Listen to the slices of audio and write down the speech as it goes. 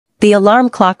The alarm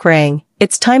clock rang,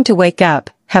 it's time to wake up,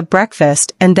 have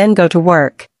breakfast, and then go to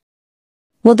work.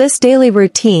 Will this daily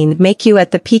routine make you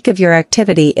at the peak of your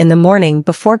activity in the morning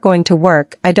before going to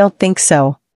work? I don't think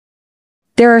so.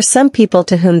 There are some people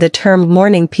to whom the term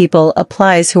morning people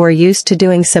applies who are used to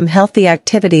doing some healthy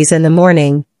activities in the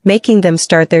morning, making them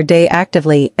start their day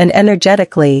actively and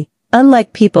energetically,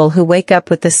 unlike people who wake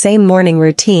up with the same morning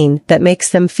routine that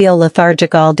makes them feel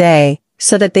lethargic all day,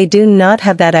 so that they do not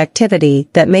have that activity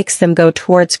that makes them go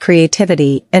towards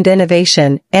creativity and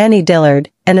innovation. Annie Dillard,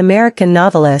 an American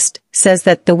novelist, says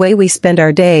that the way we spend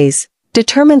our days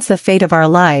determines the fate of our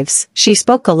lives. She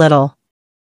spoke a little.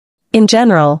 In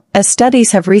general, as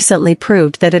studies have recently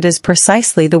proved that it is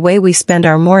precisely the way we spend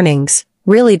our mornings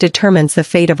really determines the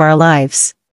fate of our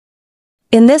lives.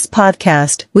 In this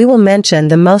podcast, we will mention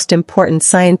the most important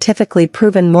scientifically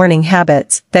proven morning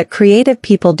habits that creative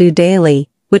people do daily,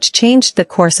 which changed the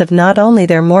course of not only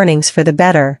their mornings for the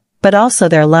better, but also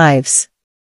their lives.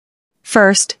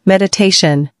 First,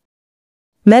 meditation.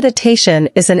 Meditation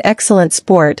is an excellent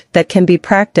sport that can be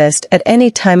practiced at any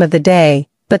time of the day,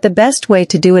 but the best way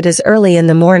to do it is early in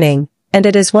the morning, and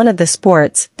it is one of the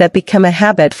sports that become a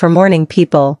habit for morning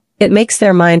people. It makes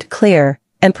their mind clear,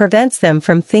 and prevents them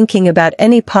from thinking about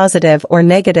any positive or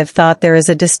negative thought. There is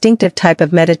a distinctive type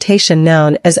of meditation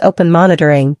known as open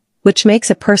monitoring, which makes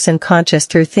a person conscious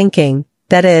through thinking.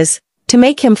 That is, to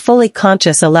make him fully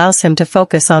conscious allows him to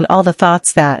focus on all the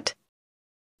thoughts that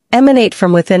emanate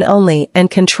from within only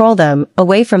and control them,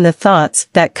 away from the thoughts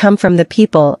that come from the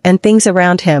people and things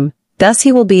around him. Thus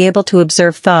he will be able to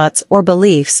observe thoughts or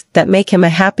beliefs that make him a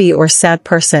happy or sad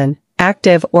person,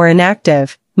 active or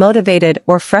inactive, motivated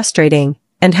or frustrating,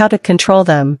 and how to control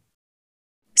them.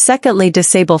 Secondly,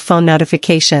 disable phone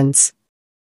notifications.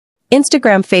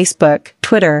 Instagram, Facebook,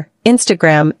 Twitter,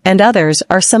 Instagram, and others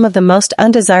are some of the most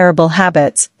undesirable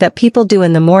habits that people do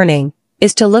in the morning,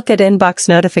 is to look at inbox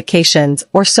notifications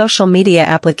or social media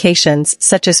applications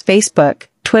such as Facebook,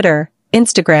 Twitter,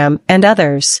 Instagram, and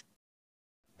others.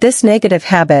 This negative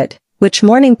habit, which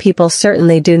morning people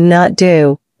certainly do not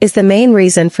do, is the main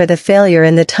reason for the failure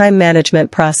in the time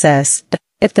management process.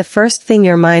 If the first thing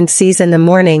your mind sees in the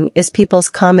morning is people's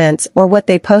comments or what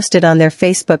they posted on their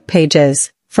Facebook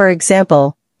pages, for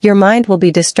example, your mind will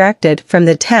be distracted from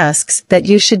the tasks that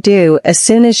you should do as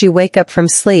soon as you wake up from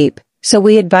sleep, so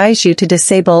we advise you to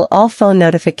disable all phone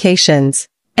notifications,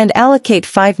 and allocate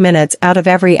 5 minutes out of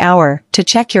every hour to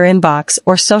check your inbox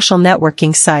or social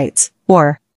networking sites,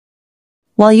 or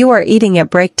while you are eating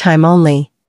at break time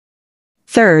only.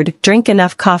 Third, drink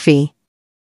enough coffee.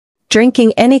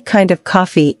 Drinking any kind of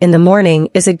coffee in the morning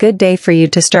is a good day for you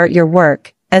to start your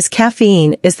work, as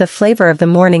caffeine is the flavor of the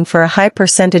morning for a high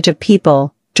percentage of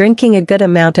people. Drinking a good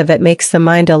amount of it makes the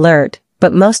mind alert,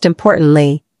 but most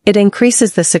importantly, it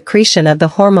increases the secretion of the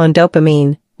hormone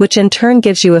dopamine, which in turn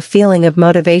gives you a feeling of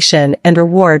motivation and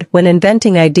reward when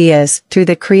inventing ideas through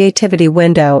the creativity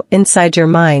window inside your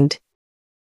mind.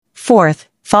 Fourth,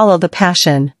 follow the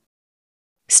passion.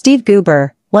 Steve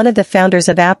Goober, one of the founders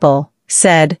of Apple,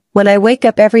 said, "When I wake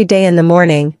up every day in the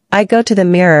morning, I go to the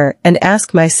mirror and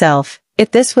ask myself, if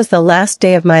this was the last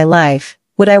day of my life,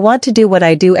 would I want to do what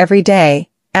I do every day?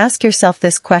 Ask yourself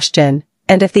this question,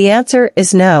 and if the answer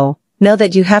is no, know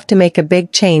that you have to make a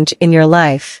big change in your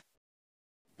life.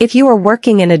 If you are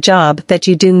working in a job that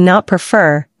you do not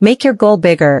prefer, make your goal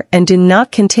bigger and do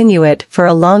not continue it for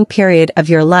a long period of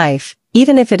your life,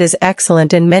 even if it is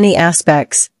excellent in many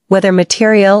aspects, whether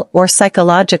material or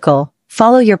psychological.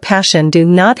 Follow your passion. Do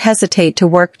not hesitate to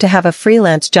work to have a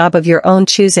freelance job of your own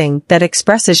choosing that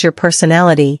expresses your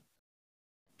personality.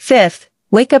 Fifth,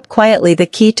 wake up quietly. The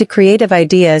key to creative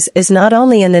ideas is not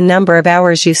only in the number of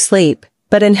hours you sleep,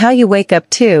 but in how you wake up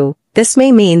too. This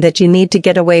may mean that you need to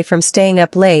get away from staying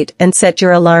up late and set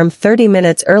your alarm 30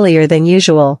 minutes earlier than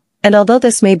usual, and although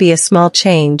this may be a small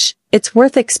change, it's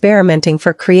worth experimenting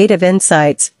for creative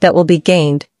insights that will be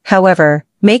gained. However,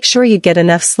 make sure you get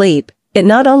enough sleep. It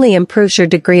not only improves your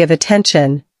degree of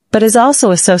attention, but is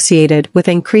also associated with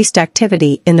increased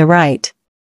activity in the right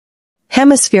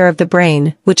hemisphere of the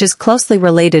brain, which is closely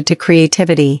related to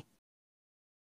creativity.